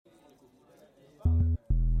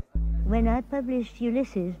when I published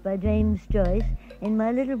Ulysses by James Joyce in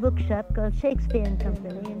my little bookshop called Shakespeare and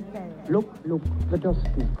Company in Paris. Look, look, the dusk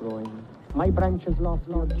is growing. My branches lost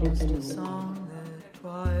Lord Jason.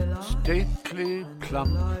 Stately,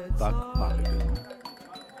 plump Buck Mulligan.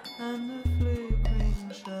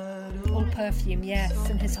 All perfume, yes,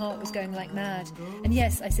 and his heart was going like mad. And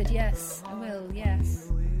yes, I said yes, I will,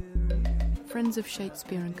 yes. Friends of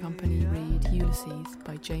Shakespeare and Company read Ulysses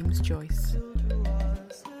by James Joyce.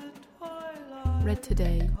 Read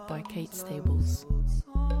today by Kate Stables.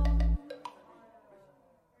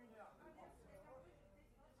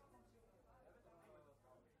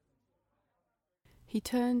 He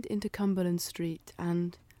turned into Cumberland Street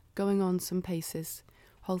and, going on some paces,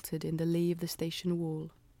 halted in the lee of the station wall.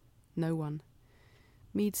 No one.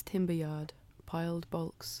 Mead's timber yard, piled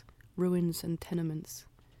bulks, ruins and tenements.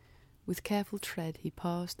 With careful tread he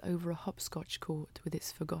passed over a hopscotch court with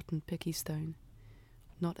its forgotten picky stone.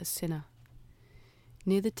 Not a sinner.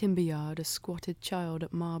 Near the timber yard a squatted child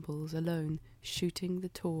at marbles, alone, shooting the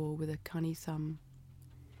tor with a cunny thumb.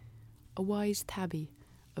 A wise tabby,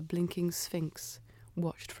 a blinking sphinx,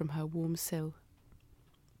 watched from her warm sill.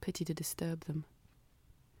 Pity to disturb them.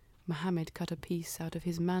 Mohammed cut a piece out of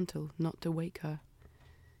his mantle not to wake her.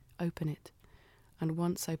 Open it. And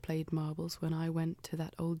once I played marbles when I went to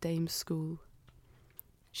that old dame's school.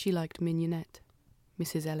 She liked mignonette,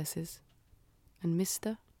 Mrs. Ellis's. And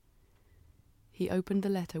Mr.? He opened the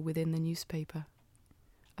letter within the newspaper.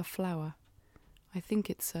 A flower. I think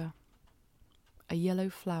it's a yellow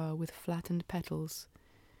flower with flattened petals.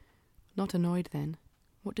 Not annoyed then.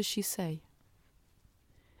 What does she say?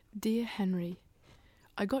 Dear Henry,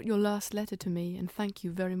 I got your last letter to me and thank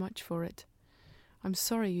you very much for it. I'm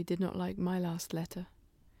sorry you did not like my last letter.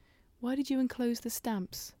 Why did you enclose the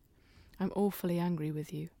stamps? I'm awfully angry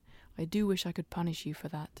with you. I do wish I could punish you for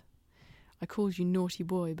that. I called you naughty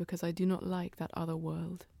boy because I do not like that other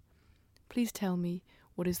world. Please tell me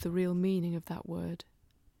what is the real meaning of that word.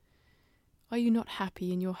 Are you not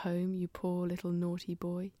happy in your home, you poor little naughty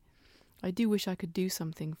boy? I do wish I could do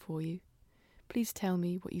something for you. Please tell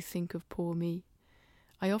me what you think of poor me.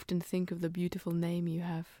 I often think of the beautiful name you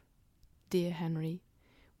have. Dear Henry,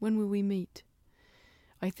 when will we meet?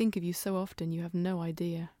 I think of you so often you have no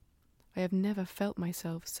idea. I have never felt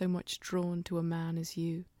myself so much drawn to a man as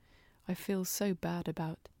you. I feel so bad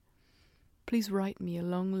about. Please write me a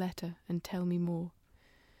long letter and tell me more.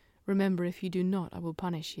 Remember, if you do not, I will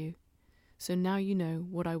punish you. So now you know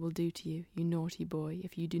what I will do to you, you naughty boy,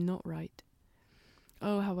 if you do not write.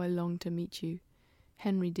 Oh, how I long to meet you.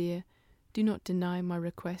 Henry dear, do not deny my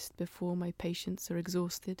request before my patience are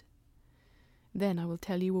exhausted. Then I will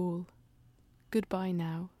tell you all. Goodbye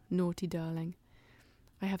now, naughty darling.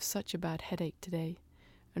 I have such a bad headache today,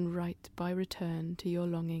 and write by return to your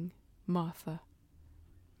longing, Martha.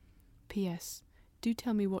 P.S. Do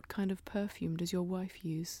tell me what kind of perfume does your wife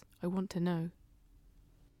use? I want to know.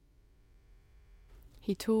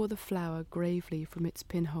 He tore the flower gravely from its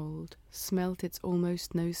pinhold, smelt its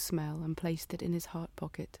almost no smell, and placed it in his heart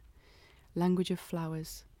pocket. Language of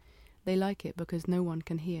flowers. They like it because no one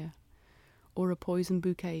can hear. Or a poison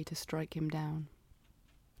bouquet to strike him down.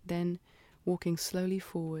 Then, walking slowly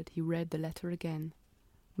forward, he read the letter again,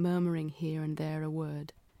 murmuring here and there a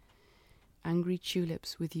word. Angry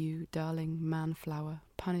tulips with you, darling man-flower,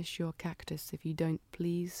 punish your cactus if you don't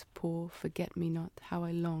please, poor forget-me-not, how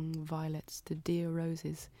I long, violets, to dear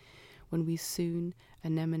roses, when we soon,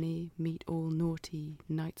 anemone, meet all naughty,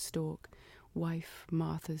 night-stalk, wife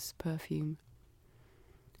Martha's perfume.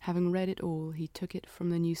 Having read it all, he took it from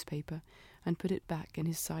the newspaper and put it back in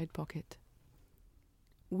his side pocket.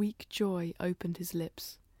 Weak joy opened his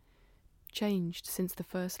lips. Changed since the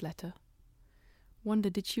first letter.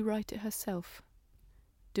 Wonder did she write it herself?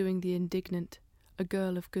 Doing the indignant, a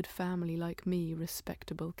girl of good family like me,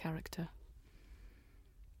 respectable character.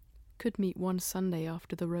 Could meet one Sunday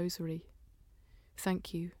after the rosary.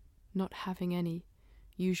 Thank you, not having any,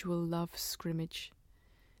 usual love scrimmage.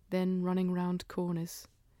 Then running round corners.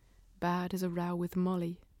 Bad as a row with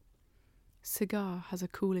Molly. Cigar has a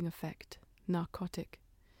cooling effect, narcotic.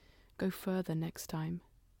 Go further next time.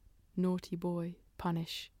 Naughty boy,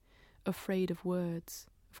 punish. Afraid of words,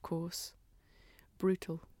 of course.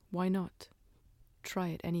 Brutal, why not? Try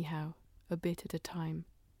it anyhow, a bit at a time.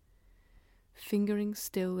 Fingering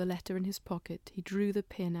still the letter in his pocket, he drew the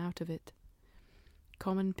pin out of it.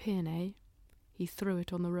 Common pin, eh? He threw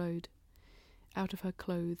it on the road. Out of her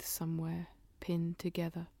clothes somewhere, pinned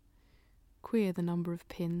together. Queer the number of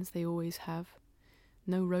pins they always have.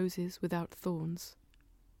 No roses without thorns.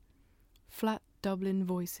 Flat Dublin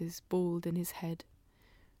voices bawled in his head.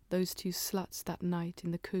 Those two sluts that night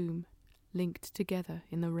in the coombe, linked together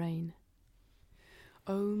in the rain.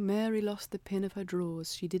 Oh, Mary lost the pin of her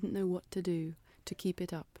drawers. She didn't know what to do. To keep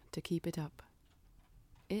it up, to keep it up.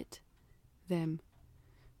 It? Them.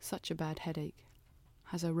 Such a bad headache.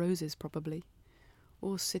 Has her roses, probably.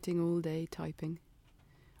 Or sitting all day typing.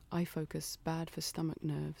 Eye focus, bad for stomach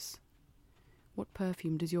nerves. What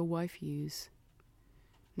perfume does your wife use?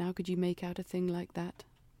 Now could you make out a thing like that?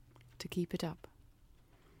 To keep it up.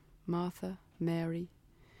 Martha, Mary.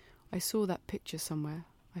 I saw that picture somewhere.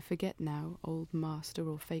 I forget now, old master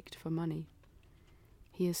or faked for money.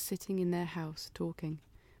 He is sitting in their house, talking,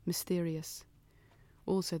 mysterious.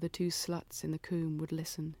 Also the two sluts in the combe would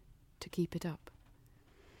listen, to keep it up.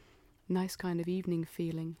 Nice kind of evening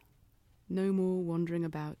feeling. No more wandering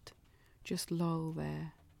about. Just loll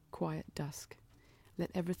there, quiet dusk.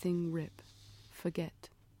 Let everything rip. Forget.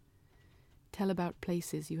 Tell about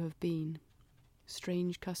places you have been.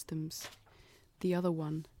 Strange customs. The other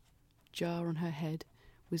one, jar on her head,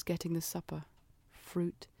 was getting the supper.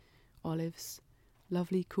 Fruit, olives,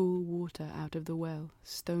 lovely cool water out of the well,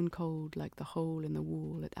 stone cold like the hole in the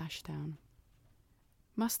wall at Ashdown.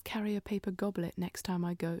 Must carry a paper goblet next time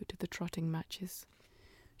I go to the trotting matches.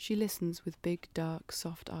 She listens with big, dark,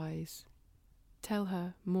 soft eyes. Tell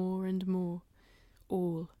her more and more.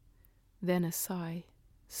 All. Then a sigh.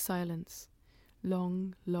 Silence.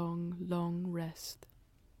 Long, long, long rest.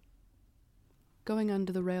 Going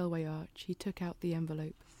under the railway arch, he took out the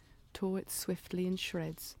envelope, tore it swiftly in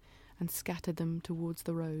shreds, and scattered them towards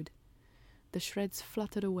the road. The shreds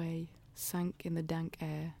fluttered away, sank in the dank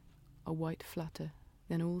air, a white flutter,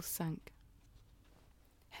 then all sank.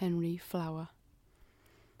 Henry Flower.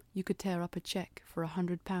 You could tear up a cheque for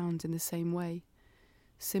 £100 in the same way.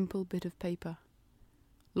 Simple bit of paper.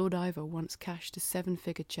 Lord Ivor once cashed a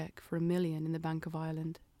 7-figure cheque for £1 million in the Bank of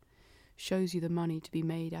Ireland. Shows you the money to be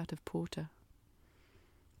made out of porter.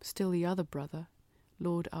 Still the other brother,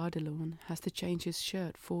 Lord Ardilaun, has to change his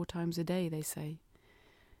shirt 4 times a day, they say.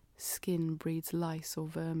 Skin breeds lice or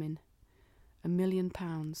vermin. £1 million.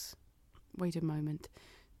 Wait a moment.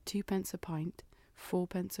 2p a pint,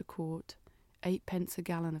 4p a quart, 8p a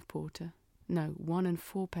gallon of porter. No, 1 and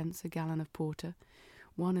 4p a gallon of porter.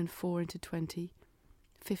 1 and 4 into 20.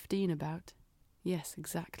 15 about. Yes,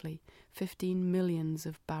 exactly. 15 millions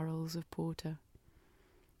of barrels of porter.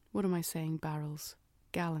 What am I saying, barrels?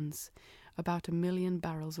 Gallons. About 1 million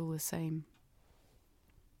barrels all the same.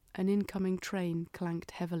 An incoming train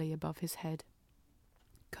clanked heavily above his head.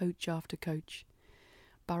 Coach after coach.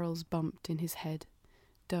 Barrels bumped in his head.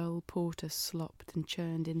 Dull porter slopped and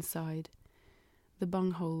churned inside. The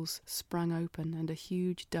bungholes sprang open and a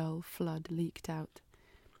huge dull flood leaked out,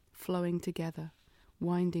 flowing together,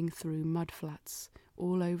 winding through mudflats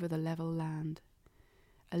all over the level land.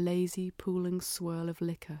 A lazy, pooling swirl of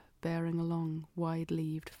liquor bearing along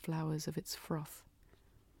wide-leaved flowers of its froth.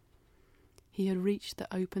 He had reached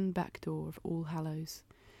the open back door of All Hallows.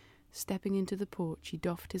 Stepping into the porch, he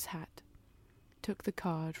doffed his hat, took the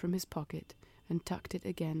card from his pocket and tucked it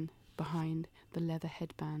again behind the leather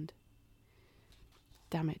headband.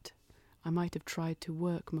 Damn it, I might have tried to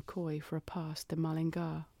work McCoy for a pass to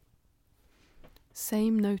Mullingar.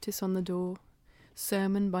 Same notice on the door.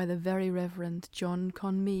 Sermon by the Very Reverend John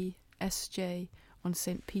Conmee, S.J., on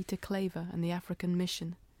St. Peter Claver and the African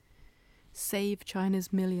Mission. Save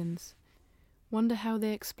China's millions. Wonder how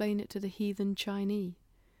they explain it to the heathen Chinese.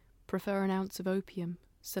 Prefer an ounce of opium,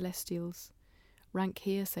 celestials. Rank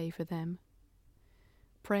hearsay for them.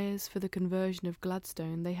 Prayers for the conversion of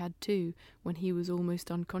Gladstone they had too when he was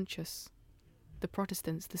almost unconscious. The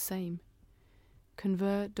Protestants the same.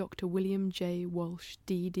 Convert Dr. William J. Walsh,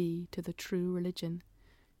 D.D., to the true religion.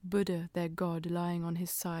 Buddha, their god, lying on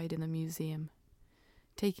his side in the museum.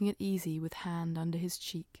 Taking it easy with hand under his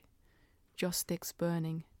cheek. Joss sticks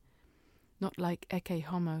burning. Not like Ecce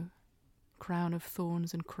Homo. Crown of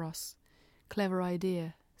thorns and cross. Clever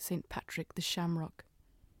idea, St. Patrick the Shamrock.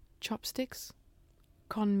 Chopsticks?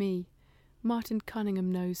 Conmee. Martin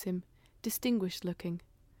Cunningham knows him. Distinguished looking.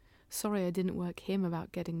 Sorry I didn't work him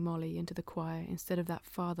about getting Molly into the choir instead of that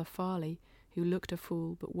Father Farley who looked a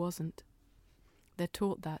fool but wasn't. They're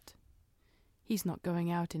taught that. He's not going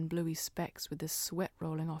out in bluey specs with the sweat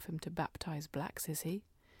rolling off him to baptize blacks, is he?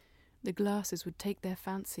 The glasses would take their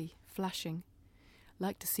fancy, flashing.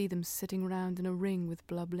 Like to see them sitting round in a ring with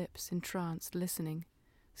blub lips, entranced, listening.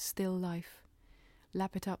 Still life.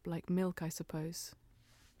 Lap it up like milk, I suppose.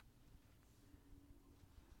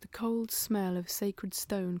 The cold smell of sacred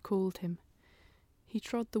stone called him. He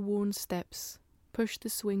trod the worn steps, pushed the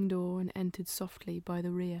swing door and entered softly by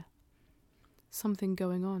the rear. Something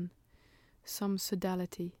going on. Some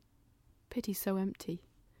sodality. Pity so empty.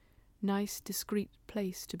 Nice, discreet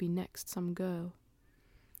place to be next some girl.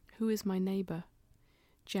 Who is my neighbour?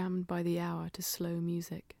 jammed by the hour to slow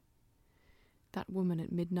music. That woman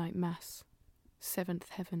at midnight mass, seventh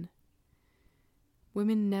heaven.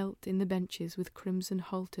 Women knelt in the benches with crimson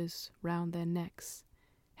halters round their necks,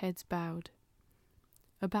 heads bowed.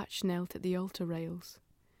 A batch knelt at the altar rails.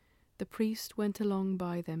 The priest went along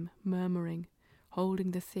by them, murmuring,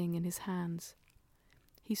 holding the thing in his hands.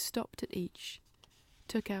 He stopped at each,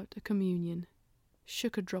 took out a communion,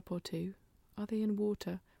 shook a drop or two, are they in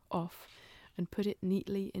water, off, and put it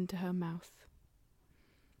neatly into her mouth.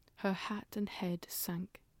 Her hat and head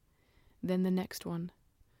sank. Then the next one,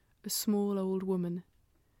 a small old woman.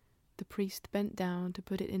 The priest bent down to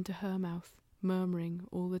put it into her mouth, murmuring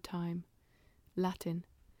all the time. Latin,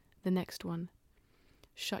 the next one.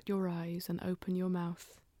 Shut your eyes and open your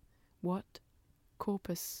mouth. What?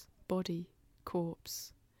 Corpus, body,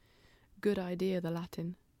 corpse. Good idea, the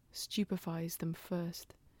Latin. Stupefies them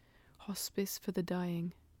first. Hospice for the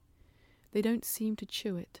dying. They don't seem to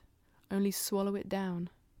chew it, only swallow it down.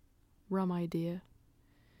 Rum idea.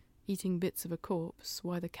 Eating bits of a corpse,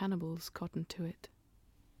 why the cannibals cotton to it.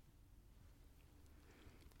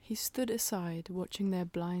 He stood aside, watching their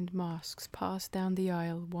blind masks pass down the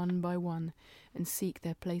aisle one by one and seek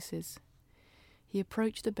their places. He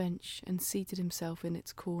approached the bench and seated himself in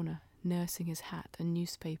its corner, nursing his hat and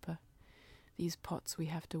newspaper. These pots we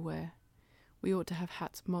have to wear. We ought to have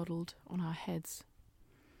hats modelled on our heads.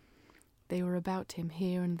 They were about him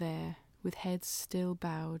here and there, with heads still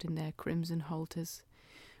bowed in their crimson halters,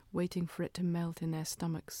 waiting for it to melt in their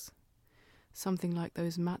stomachs. Something like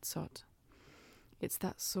those matzot. It's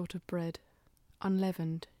that sort of bread.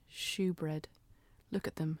 Unleavened, shoe bread. Look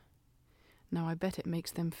at them. Now I bet it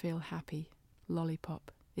makes them feel happy.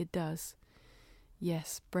 Lollipop. It does.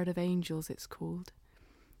 Yes, bread of angels it's called.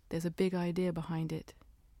 There's a big idea behind it.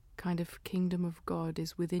 Kind of kingdom of God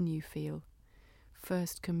is within you feel.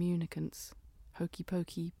 First communicants. Hokey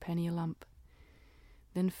pokey, penny a lump.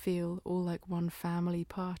 Then feel all like one family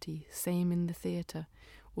party, same in the theatre,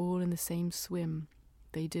 all in the same swim.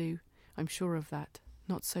 They do, I'm sure of that,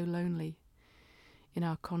 not so lonely, in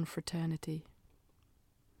our confraternity.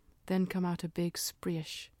 Then come out a big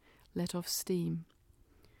sprish, let off steam.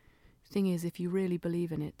 Thing is, if you really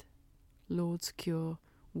believe in it, Lord's Cure,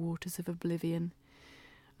 Waters of Oblivion,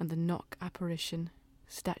 and the knock apparition,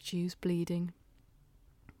 statues bleeding,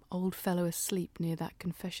 old fellow asleep near that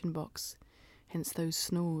confession box, hence those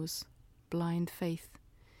snores, blind faith,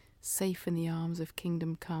 safe in the arms of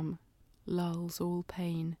kingdom come, lulls all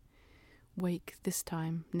pain, wake this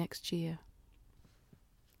time next year.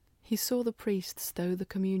 He saw the priest stow the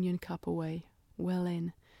communion cup away, well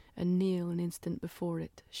in, and kneel an instant before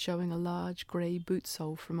it, showing a large grey boot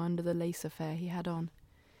sole from under the lace affair he had on.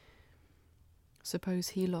 Suppose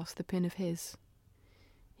he lost the pin of his.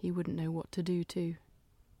 He wouldn't know what to do too.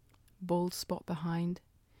 Bald spot behind,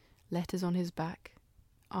 letters on his back,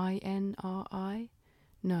 I-N-R-I?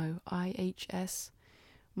 No, I-H-S.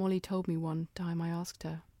 Molly told me one time I asked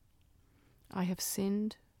her. I have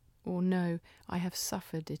sinned, or no, I have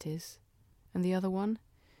suffered it is. And the other one?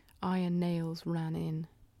 Iron nails ran in.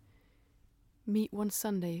 Meet one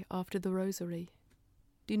Sunday after the rosary.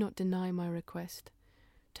 Do not deny my request.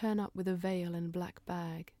 Turn up with a veil and black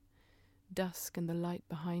bag. Dusk and the light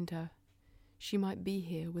behind her. She might be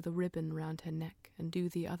here with a ribbon round her neck and do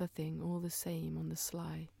the other thing all the same on the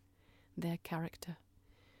sly. Their character.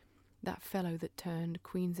 That fellow that turned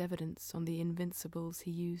Queen's evidence on the invincibles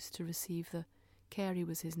he used to receive the, Carey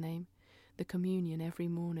was his name, the communion every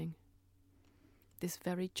morning. This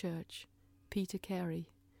very church, Peter Carey.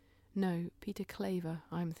 No, Peter Claver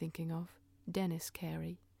I'm thinking of, Dennis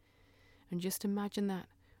Carey. And just imagine that,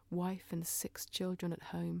 wife and 6 children at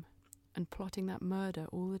home, and plotting that murder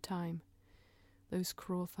all the time. Those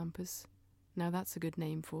craw thumpers. Now that's a good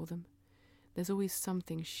name for them. There's always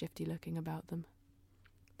something shifty-looking about them.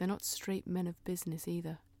 They're not straight men of business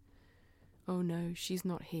either. Oh no, she's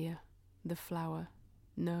not here. The flower.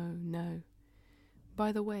 No, no.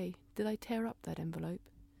 By the way, did I tear up that envelope?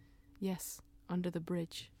 Yes, under the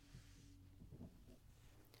bridge.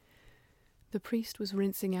 The priest was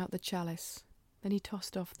rinsing out the chalice. Then he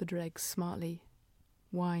tossed off the dregs smartly.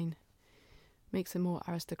 Wine. Makes him more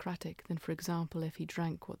aristocratic than, for example, if he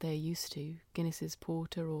drank what they're used to, Guinness's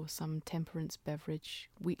porter or some temperance beverage,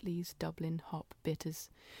 Wheatley's Dublin hop bitters,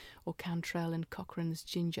 or Cantrell and Cochrane's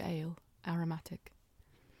ginger ale, aromatic.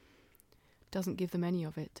 Doesn't give them any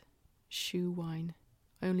of it. Shoe wine.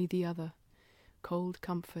 Only the other. Cold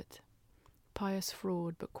comfort. Pious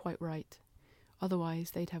fraud, but quite right.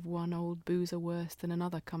 Otherwise they'd have one old boozer worse than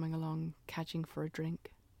another coming along, cadging for a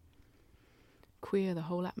drink. Queer the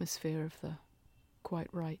whole atmosphere of the... Quite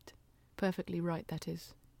right. Perfectly right, that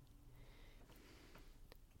is.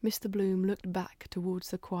 Mr. Bloom looked back towards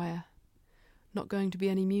the choir. Not going to be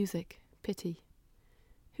any music. Pity.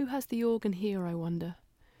 Who has the organ here, I wonder?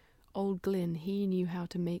 Old Glyn, he knew how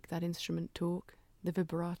to make that instrument talk, the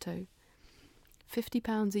vibrato.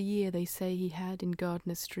 £50 a year, they say he had in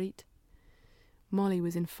Gardner Street. Molly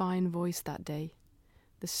was in fine voice that day,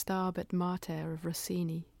 the Stabat Mater of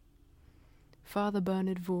Rossini. Father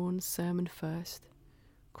Bernard Vaughan's sermon first.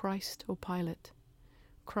 Christ or Pilate?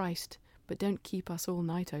 Christ, but don't keep us all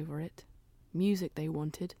night over it. Music they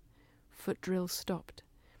wanted. Foot drill stopped.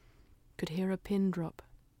 Could hear a pin drop.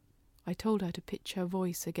 I told her to pitch her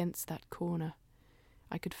voice against that corner.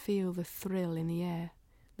 I could feel the thrill in the air,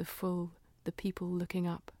 the people looking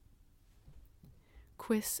up.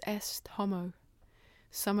 Quis est homo?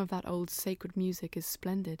 Some of that old sacred music is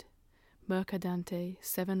splendid. Mercadante,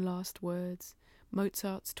 7 last words,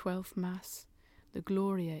 Mozart's 12th Mass, the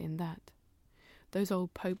Gloria in that. Those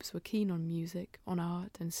old popes were keen on music, on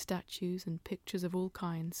art and statues and pictures of all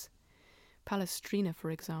kinds. Palestrina,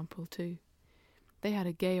 for example, too. They had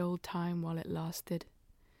a gay old time while it lasted.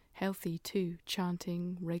 Healthy, too,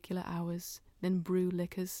 chanting, regular hours, then brew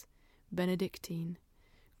liquors, Benedictine,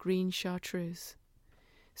 green chartreuse.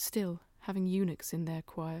 Still, having eunuchs in their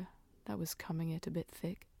choir, that was coming it a bit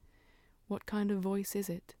thick. What kind of voice is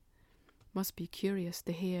it? Must be curious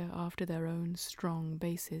to hear after their own strong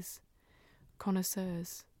basses.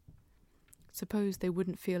 Connoisseurs. Suppose they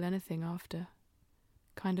wouldn't feel anything after.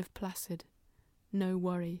 Kind of placid. No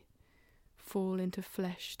worry. Fall into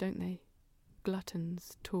flesh, don't they?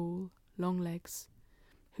 Gluttons, tall, long legs.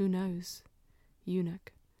 Who knows?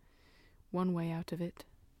 Eunuch. One way out of it.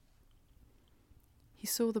 He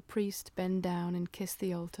saw the priest bend down and kiss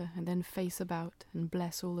the altar and then face about and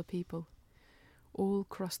bless all the people. All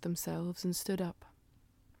crossed themselves and stood up.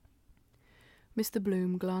 Mr.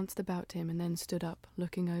 Bloom glanced about him and then stood up,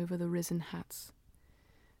 looking over the risen hats.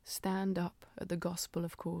 Stand up at the gospel,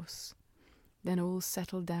 of course. Then all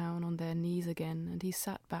settled down on their knees again, and he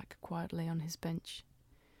sat back quietly on his bench.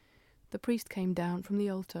 The priest came down from the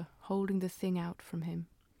altar, holding the thing out from him.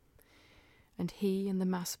 And he and the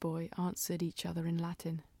mass boy answered each other in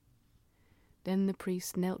Latin. Then the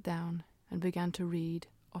priest knelt down and began to read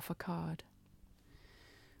off a card.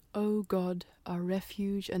 O God, our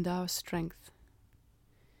refuge and our strength.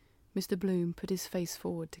 Mr. Bloom put his face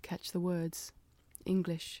forward to catch the words.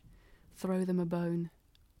 English. Throw them a bone.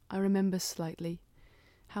 I remember slightly.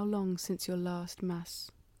 How long since your last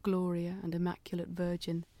Mass? Gloria and Immaculate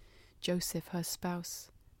Virgin. Joseph, her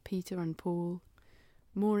spouse. Peter and Paul.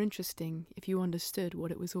 More interesting if you understood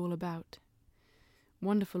what it was all about.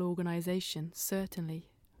 Wonderful organisation, certainly.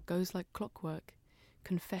 Goes like clockwork.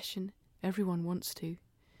 Confession, everyone wants to.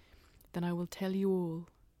 Then I will tell you all.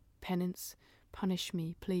 Penance, punish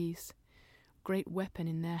me, please. Great weapon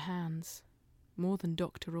in their hands. More than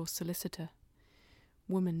doctor or solicitor.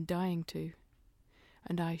 Woman dying to.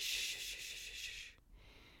 And I shh.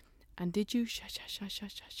 And did you sha.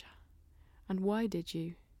 And why did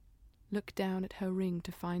you? Look down at her ring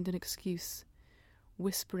to find an excuse.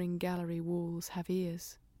 Whispering gallery walls have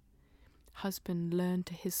ears. Husband learned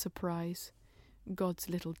to his surprise. God's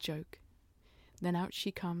little joke. Then out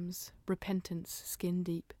she comes, repentance skin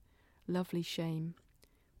deep, lovely shame.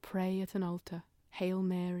 Pray at an altar, Hail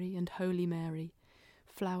Mary and Holy Mary.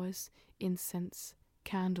 Flowers, incense,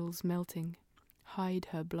 candles melting. Hide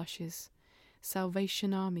her blushes.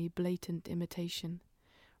 Salvation Army blatant imitation.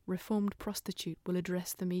 Reformed prostitute will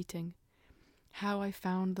address the meeting. How I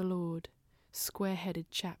found the Lord. Square-headed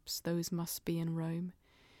chaps those must be in Rome.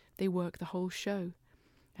 They work the whole show.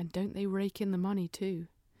 And don't they rake in the money too?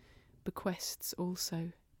 Bequests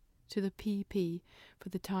also. To the PP for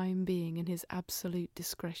the time being in his absolute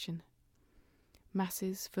discretion.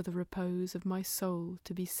 Masses for the repose of my soul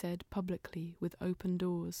to be said publicly with open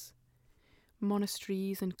doors.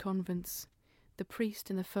 Monasteries and convents. The priest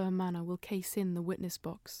in the firm manner will case in the witness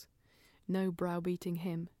box. No browbeating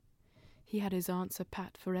him. He had his answer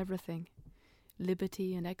pat for everything.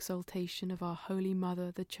 Liberty and exaltation of our Holy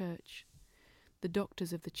Mother, the Church. The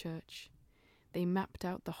doctors of the Church. They mapped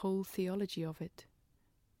out the whole theology of it.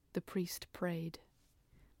 The priest prayed.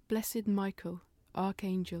 Blessed Michael,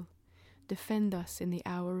 Archangel, defend us in the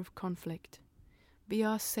hour of conflict. Be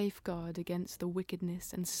our safeguard against the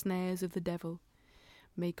wickedness and snares of the devil.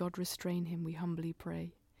 May God restrain him, we humbly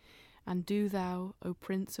pray. And do thou, O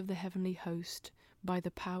Prince of the heavenly host, by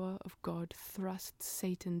the power of God thrust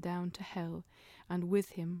Satan down to hell, and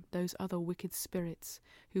with him those other wicked spirits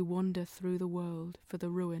who wander through the world for the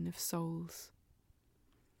ruin of souls.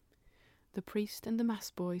 The priest and the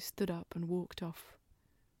mass boy stood up and walked off.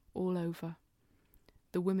 All over.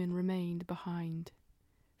 The women remained behind.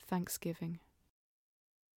 Thanksgiving.